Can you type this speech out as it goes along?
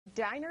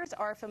Diners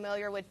are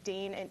familiar with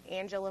Dean and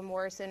Angela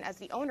Morrison as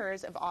the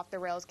owners of Off the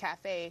Rails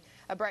Cafe,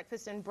 a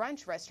breakfast and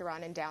brunch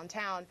restaurant in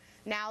downtown.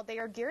 Now they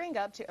are gearing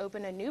up to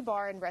open a new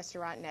bar and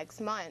restaurant next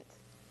month.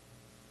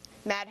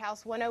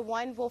 Madhouse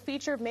 101 will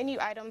feature menu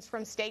items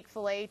from steak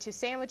fillet to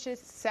sandwiches,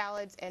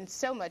 salads, and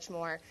so much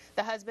more.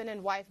 The husband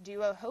and wife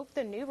duo hope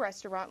the new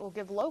restaurant will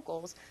give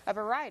locals a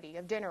variety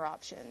of dinner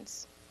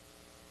options.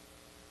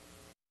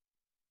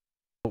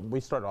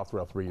 We started Off the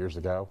Rail 3 years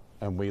ago,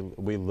 and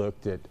we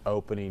looked at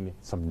opening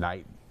some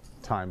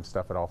nighttime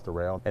stuff at Off the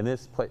Rail, and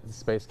this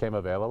space came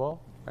available,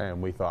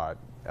 and we thought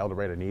El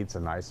Dorado needs a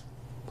nice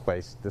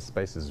place. This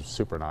space is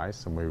super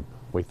nice, and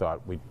we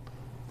thought we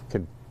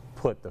could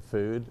put the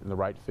food and the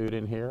right food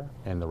in here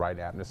and the right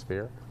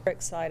atmosphere. We're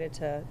excited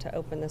to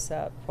open this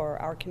up for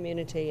our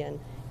community and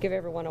give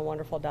everyone a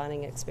wonderful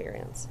dining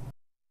experience.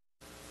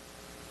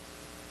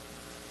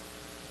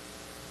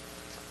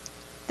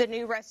 The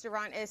new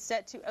restaurant is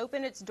set to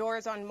open its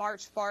doors on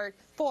March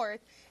 4th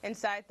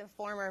inside the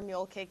former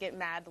Mule Kick It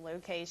Mad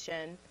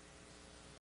location.